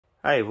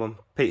Hey everyone,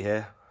 Pete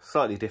here.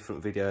 Slightly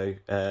different video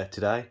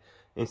today.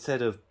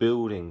 Instead of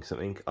building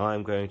something,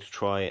 I'm going to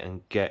try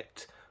and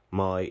get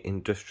my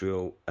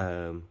industrial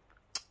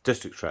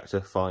dust extractor,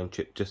 fine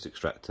chip dust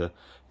extractor,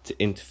 to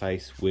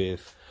interface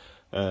with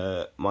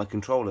my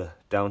controller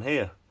down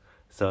here.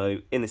 So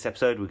in this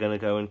episode we're going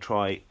to go and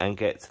try and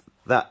get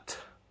that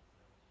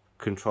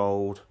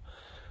controlled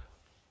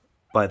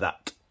by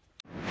that.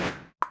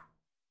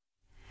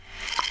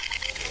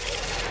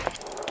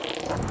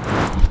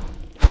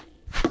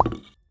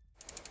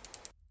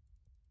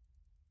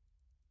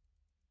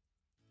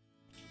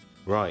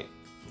 Right,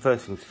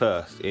 first things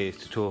first is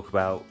to talk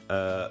about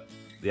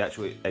the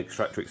actual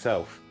extractor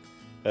itself.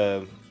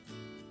 It's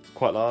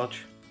quite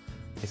large.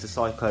 It's a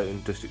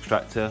cyclone dust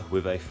extractor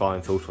with a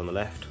fine filter on the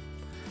left.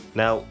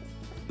 Now,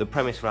 the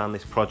premise around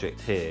this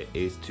project here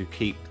is to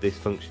keep this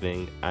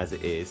functioning as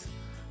it is,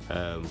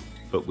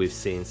 but with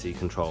CNC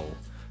control.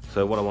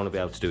 So what I want to be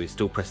able to do is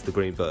still press the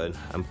green button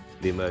and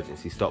the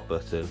emergency stop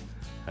button.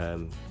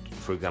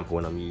 For example,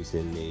 when I'm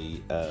using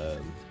the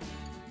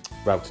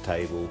router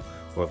table,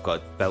 or I've got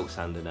a belt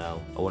sander now,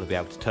 I want to be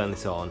able to turn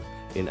this on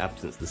in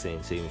absence of the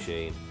CNC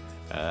machine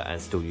and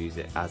still use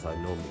it as I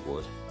normally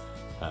would.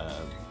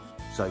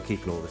 So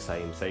keeping all the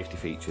same safety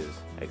features,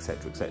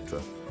 etc, etc.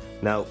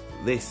 Now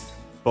this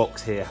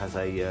box here has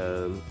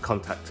a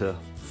contactor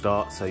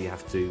start, so you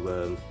have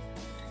to,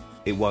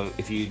 it won't,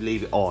 if you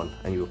leave it on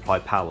and you apply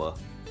power,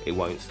 it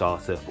won't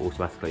start up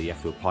automatically. You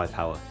have to apply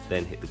power,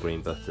 then hit the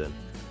green button,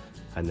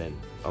 and then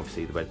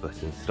obviously the red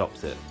button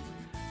stops it.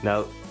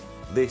 Now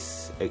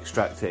this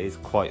extractor is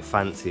quite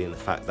fancy in the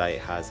fact that it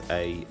has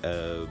a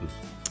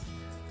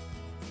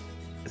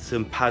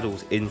some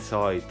paddles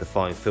inside the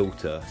fine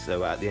filter,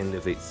 so at the end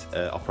of its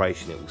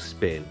operation it will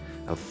spin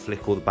and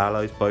flick all the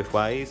bellows both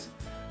ways.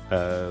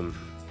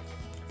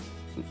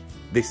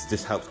 This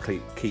just helps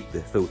keep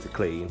the filter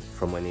clean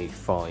from any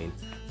fine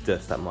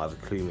dust that might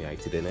have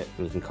accumulated in it.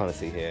 And you can kind of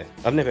see here,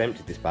 I've never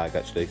emptied this bag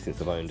actually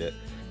since I've owned it.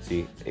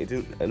 See,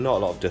 not a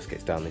lot of dust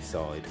gets down this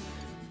side,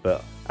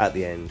 but at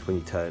the end when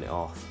you turn it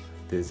off,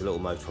 there's a little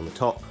motor on the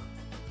top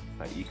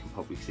that you can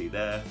probably see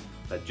there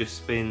that just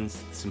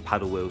spins some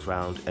paddle wheels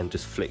round and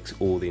just flicks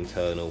all the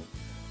internal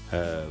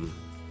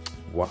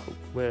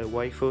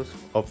wafers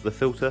of the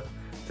filter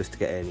just to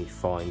get any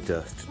fine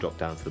dust to drop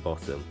down to the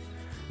bottom.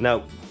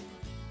 Now,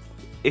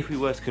 if we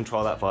were to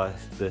control that via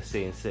the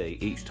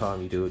CNC, each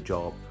time you do a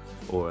job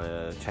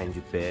or change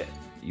a bit,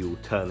 you'll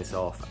turn this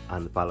off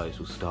and the bellows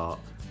will start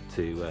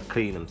to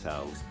clean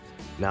themselves.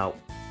 Now,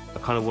 I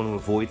kind of want to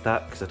avoid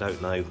that because I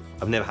don't know,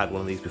 I've never had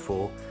one of these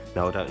before.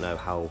 Now I don't know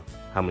how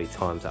many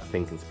times that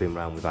thing can spin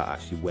around without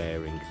actually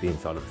wearing the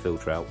inside of the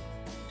filter out.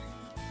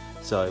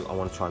 So I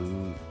want to try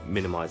and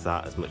minimise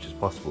that as much as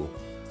possible.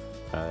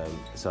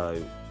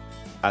 So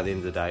at the end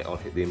of the day I'll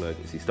hit the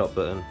emergency stop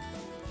button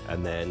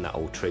and then that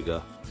will trigger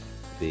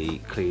the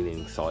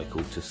cleaning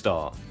cycle to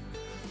start.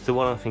 So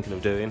what I'm thinking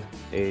of doing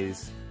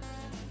is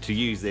to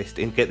use this,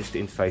 to get this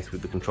to interface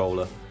with the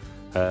controller.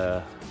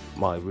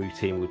 My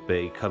routine would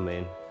be come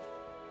in,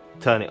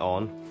 turn it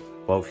on.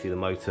 Well, obviously the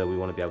motor, we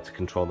want to be able to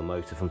control the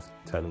motor from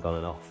turning on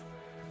and off,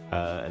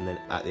 and then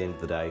at the end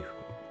of the day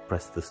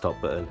press the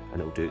stop button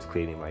and it will do its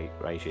cleaning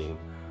regime.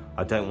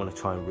 I don't want to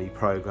try and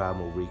reprogram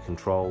or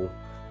recontrol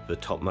the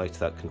top motor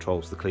that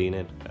controls the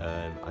cleaning,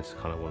 I just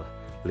kind of want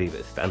to leave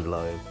it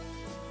standalone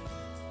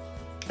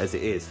as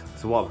it is.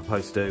 So what I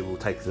propose to do, we'll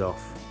take this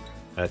off,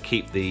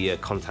 keep the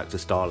contactor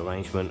style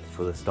arrangement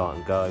for the start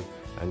and go,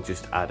 and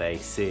just add a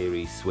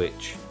series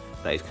switch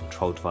that is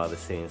controlled via the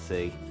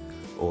CNC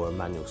or a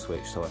manual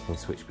switch, so I can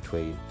switch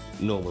between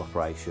normal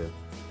operation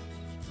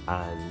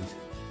and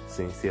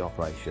CNC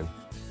operation.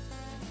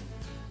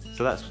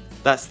 So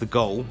that's the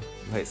goal.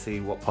 Let's see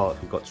what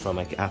parts we've got to try and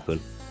make it happen.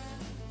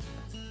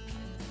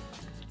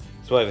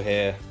 So over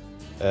here,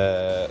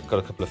 got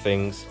a couple of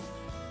things.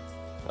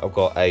 I've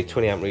got a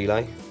 20 amp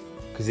relay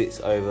because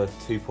it's over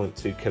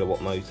 2.2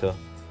 kilowatt motor.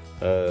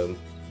 The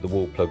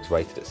wall plug's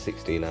rated at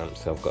 16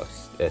 amps, so I've got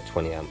a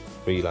 20 amp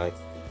relay.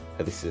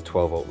 This is a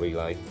 12 volt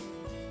relay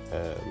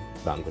that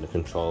I'm going to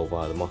control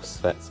via the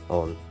MOSFETs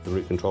on the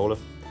root controller,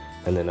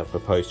 and then I've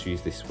proposed to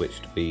use this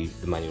switch to be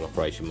the manual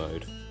operation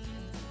mode.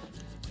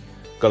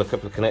 Got a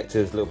couple of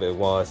connectors, a little bit of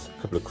wires,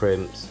 a couple of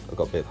crimps. I've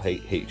got a bit of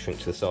heat shrink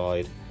to the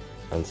side,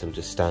 and some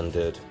just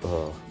standard,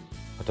 I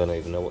don't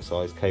even know what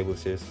size cable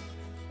this is.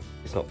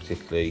 It's not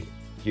particularly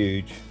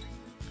huge.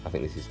 I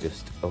think this is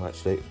just,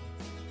 actually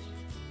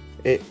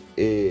it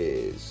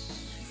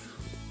is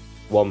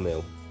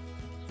 1mm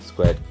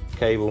squared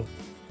cable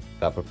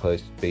that I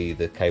proposed to be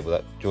the cable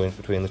that joins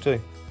between the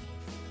two.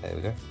 There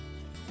we go.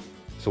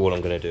 So what I'm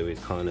going to do is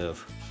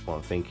what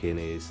I'm thinking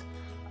is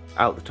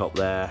out the top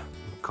there,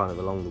 kind of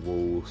along the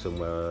wall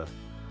somewhere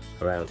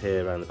around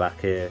here, around the back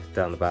here,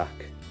 down the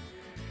back,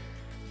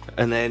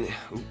 and then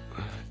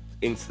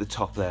into the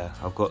top there.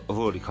 I've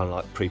already kind of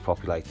like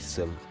pre-populated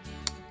some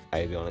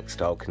avionic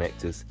style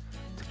connectors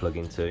to plug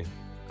into,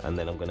 and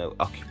then I'm going to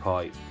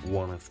occupy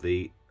one of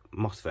the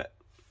MOSFET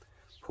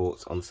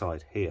ports on the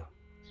side here.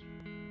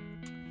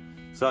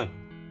 So,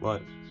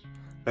 right,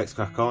 let's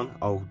crack on.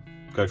 I'll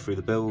go through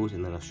the build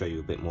and then I'll show you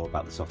a bit more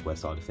about the software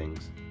side of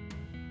things.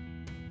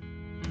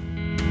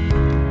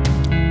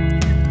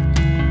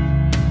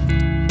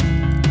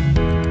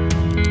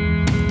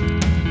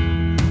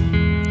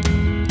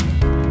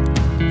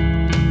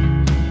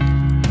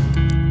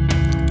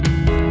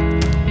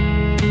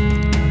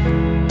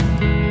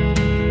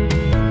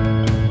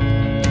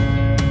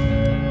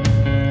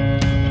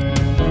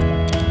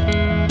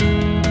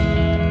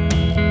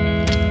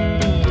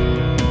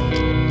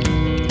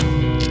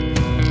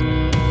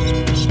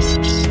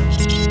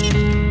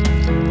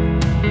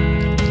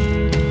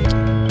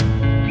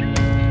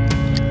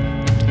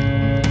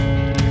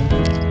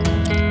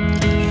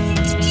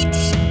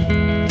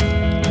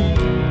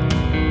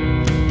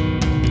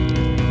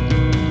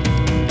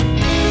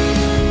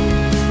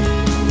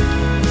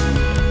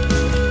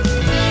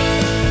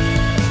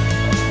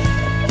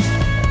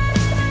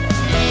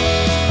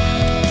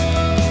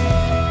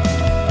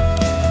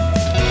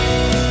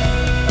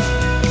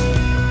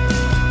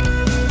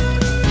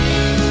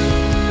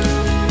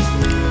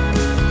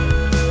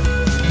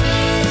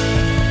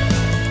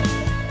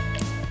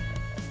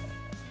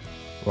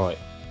 Right,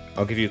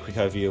 I'll give you a quick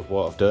overview of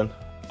what I've done.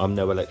 I'm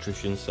no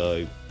electrician,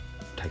 so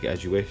take it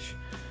as you wish.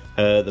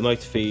 The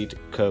motor feed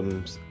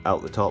comes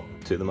out the top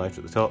to the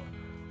motor at the top.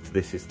 So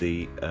this is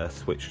the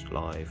switch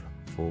live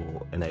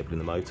for enabling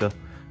the motor.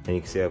 And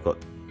you can see I've got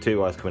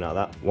two wires coming out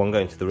of that. One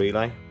going to the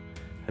relay,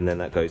 and then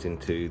that goes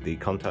into the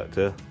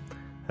contactor.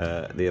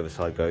 The other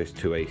side goes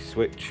to a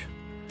switch,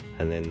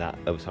 and then that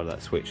other side of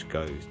that switch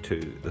goes to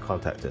the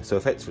contactor. So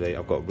effectively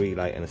I've got a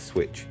relay and a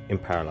switch in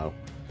parallel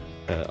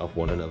of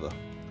one another.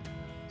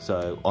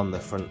 So on the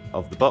front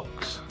of the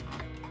box,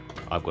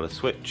 I've got a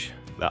switch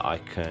that I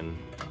can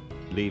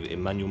leave it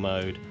in manual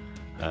mode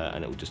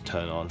and it will just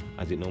turn on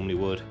as it normally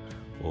would,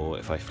 or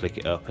if I flick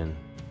it up and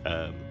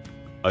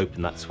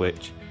open that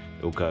switch,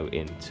 it will go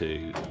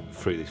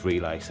through this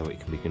relay so it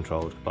can be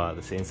controlled by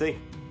the CNC.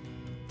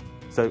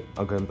 So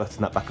I'll go and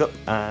button that back up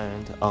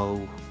and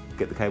I'll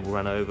get the cable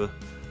run over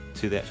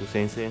to the actual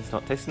CNC and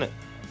start testing it.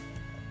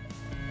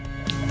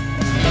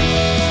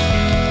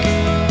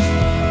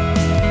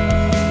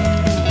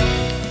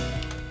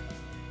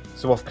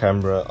 So off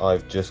camera,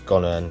 I've just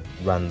gone and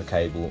ran the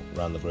cable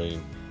around the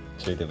room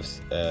to the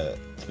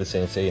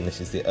CNC, and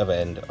this is the other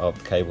end of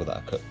the cable that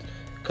I cut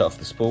off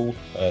the spool.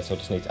 So I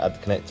just need to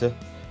add the connector,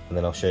 and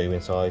then I'll show you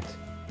inside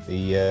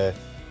the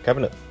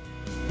cabinet.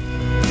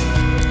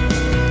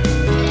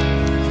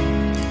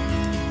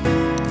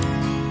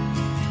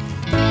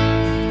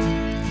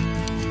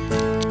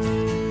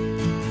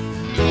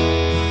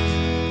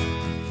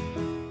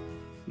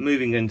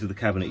 Moving into the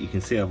cabinet, you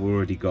can see I've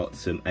already got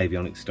some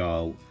avionics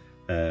style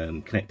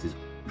connectors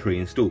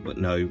pre-installed, but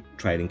no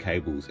trailing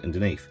cables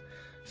underneath.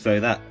 So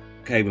that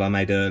cable I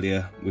made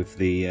earlier with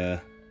the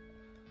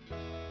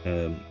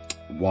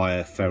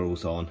wire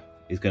ferrules on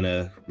is going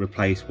to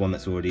replace one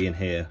that's already in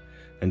here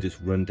and just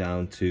run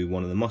down to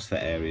one of the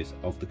MOSFET areas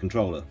of the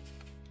controller.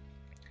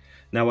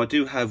 Now I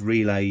do have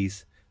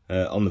relays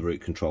on the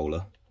root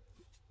controller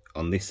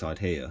on this side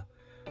here,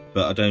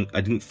 but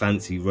I didn't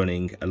fancy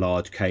running a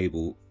large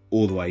cable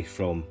all the way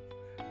from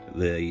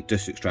the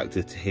dust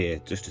extractor to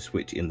here just to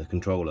switch in the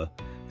controller.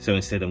 So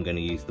instead I'm going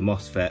to use the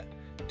MOSFET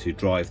to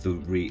drive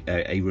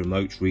a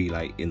remote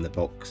relay in the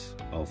box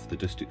of the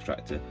dust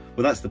extractor.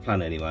 Well, that's the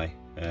plan anyway.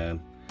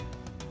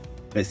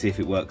 Let's see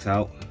if it works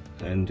out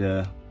and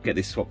get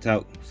this swapped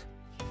out,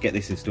 get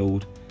this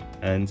installed,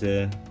 and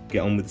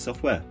get on with the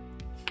software.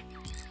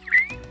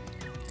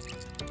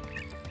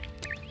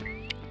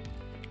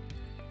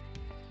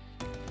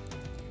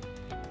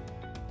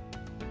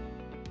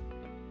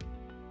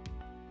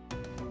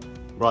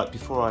 Right,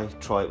 before I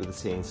try it with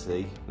the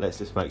CNC, let's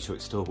just make sure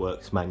it still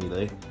works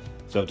manually.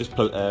 So I've just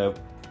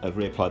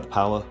reapplied the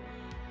power.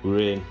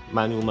 We're in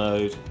manual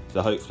mode,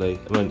 so hopefully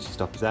emergency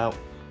stop is out.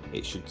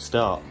 It should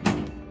start.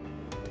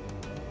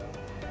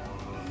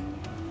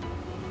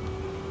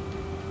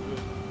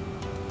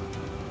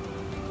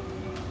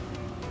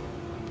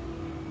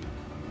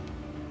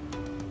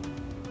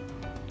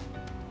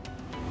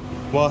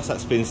 Whilst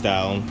that spins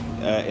down,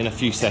 in a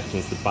few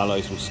seconds the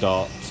bellows will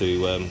start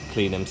to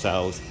clean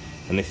themselves.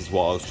 And this is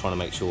what I was trying to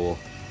make sure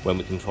when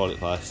we control it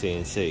via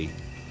CNC,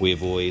 we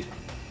avoid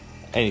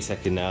any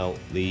second now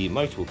the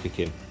motor will kick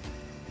in.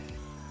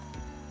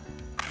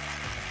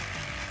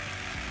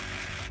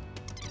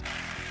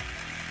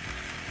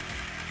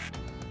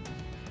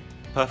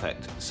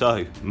 Perfect.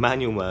 So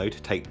manual mode,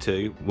 take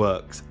two,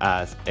 works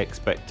as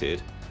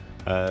expected.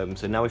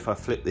 So now if I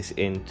flip this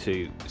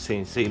into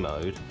CNC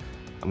mode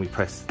and we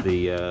press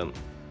the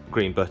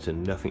green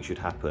button, nothing should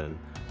happen.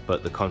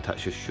 But the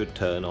contactor should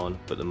turn on,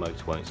 but the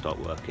motor won't start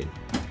working.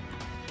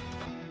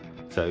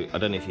 So I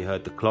don't know if you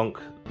heard the clonk,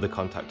 the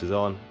contactor's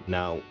on,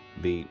 now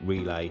the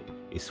relay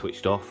is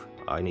switched off.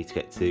 I need to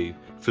get to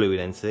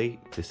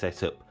Fluidnc to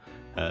set up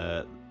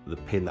the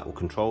pin that will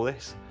control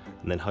this,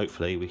 and then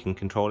hopefully we can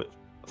control it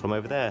from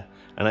over there.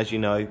 And as you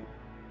know,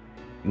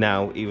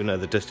 now even though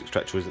the dust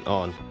extractor isn't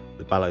on,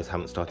 the bellows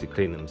haven't started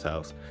cleaning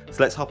themselves.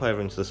 So let's hop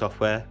over into the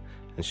software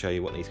and show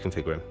you what needs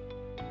configuring.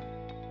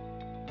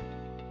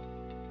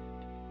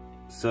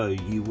 So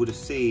you would have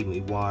seen me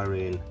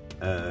wiring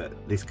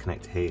this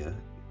connector here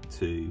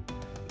to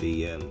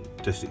the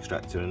dust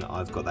extractor, and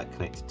I've got that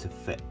connected to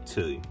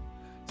FET2.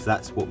 So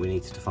that's what we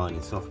need to define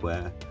in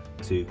software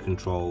to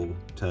control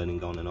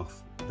turning on and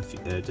off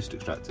the dust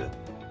extractor.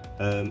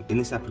 In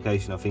this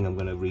application I think I'm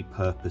going to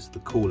repurpose the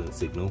coolant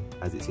signal,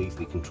 as it's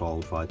easily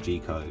controlled via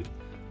G-code,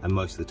 and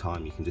most of the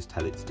time you can just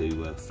tell it to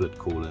do flood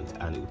coolant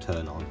and it will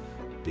turn on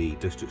the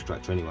dust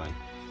extractor anyway.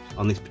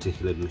 On this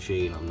particular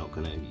machine I'm not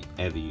going to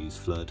ever use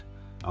flood.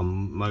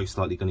 I'm most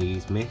likely going to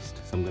use mist,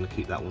 so I'm going to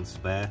keep that one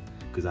spare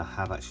because I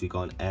have actually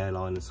got an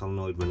airline and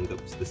solenoid running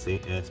up to the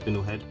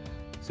spindle head,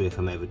 so if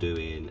I'm ever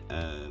doing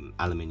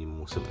aluminium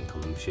or something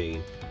on the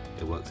machine,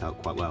 it works out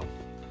quite well.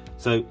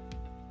 So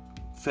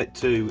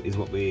FET2 is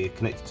what we're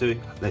connected to.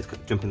 Let's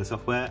jump in the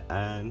software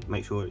and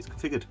make sure it's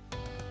configured.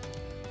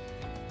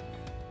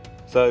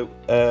 So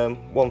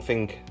one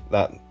thing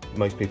that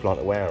most people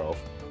aren't aware of,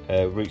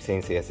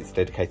 RootCNC has its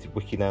dedicated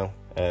wiki now.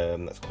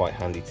 That's quite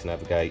handy to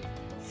navigate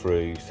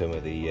through some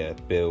of the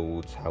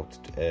builds, how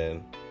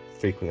to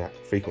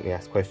frequently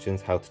asked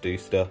questions, how to do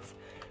stuff,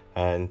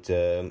 and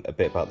a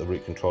bit about the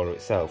root controller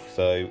itself.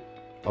 So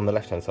on the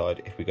left hand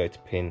side, if we go to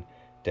pin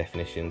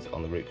definitions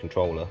on the root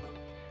controller,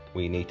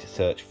 we need to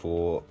search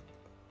for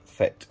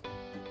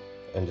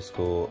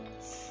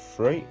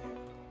FET_3.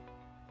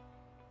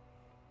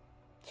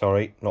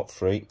 Sorry, not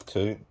 3,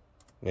 2,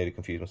 nearly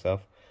confused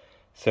myself.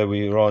 So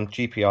we were on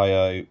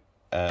GPIO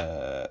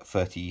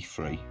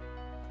 33.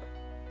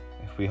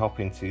 If we hop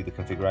into the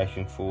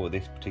configuration for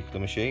this particular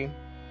machine,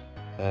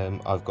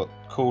 I've got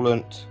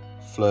coolant,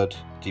 flood,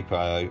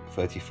 GPIO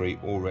 33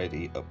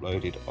 already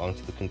uploaded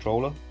onto the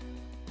controller.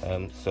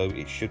 So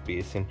it should be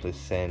as simple as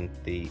send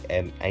the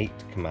M8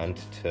 command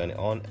to turn it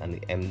on and the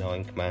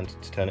M9 command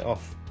to turn it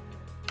off.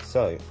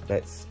 So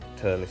let's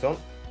turn this on,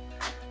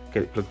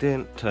 get it plugged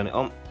in, turn it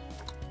on.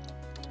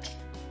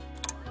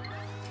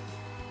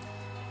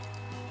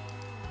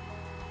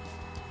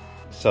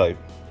 So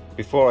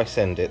before I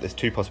send it, there's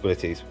two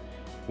possibilities.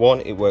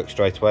 One, it works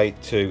straight away.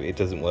 Two, it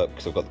doesn't work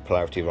because I've got the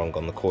polarity wrong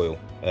on the coil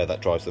that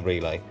drives the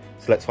relay.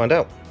 So let's find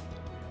out.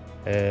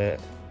 M8.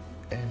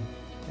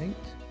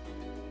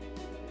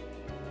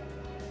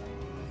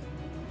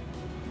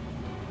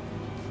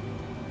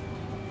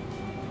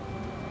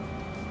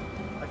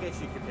 I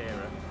guess you could hear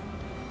her.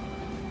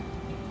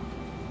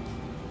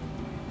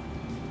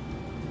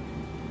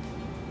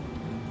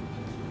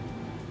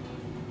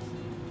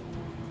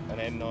 And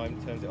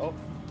M9 turns it off.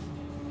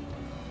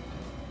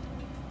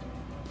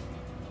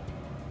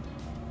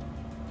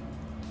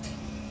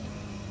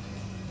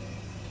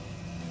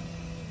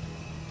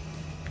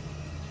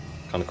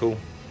 Kind of cool.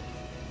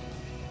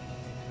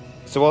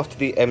 So after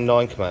the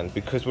M9 command,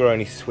 because we're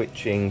only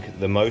switching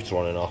the motor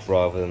on and off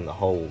rather than the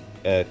whole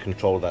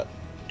controller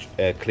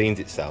that cleans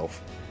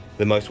itself,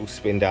 the motor will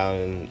spin down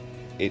and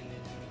it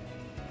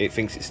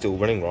thinks it's still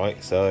running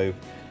right, so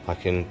I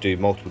can do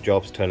multiple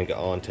jobs, turning it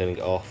on, turning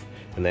it off,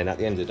 and then at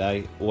the end of the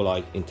day all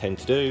I intend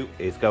to do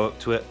is go up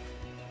to it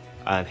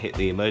and hit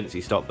the emergency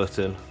stop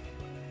button,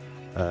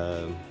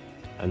 and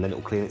then it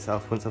will clean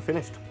itself once I've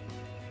finished.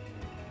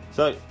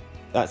 So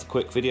that's a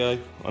quick video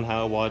on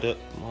how I wired up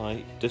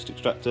my dust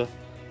extractor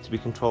to be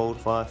controlled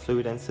via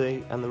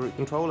Fluidnc and the root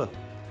controller.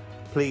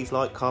 Please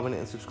like, comment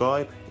and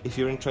subscribe. If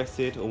you're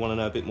interested or want to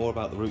know a bit more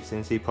about the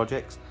RootCNC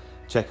projects,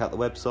 check out the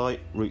website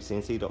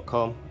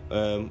rootcnc.com,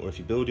 or if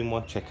you're building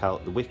one, check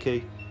out the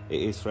wiki.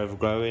 It is forever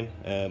growing,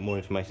 more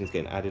information is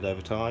getting added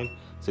over time,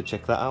 so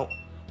check that out,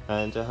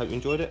 and I hope you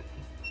enjoyed it.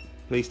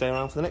 Please stay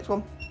around for the next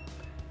one.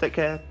 Take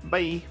care,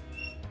 bye.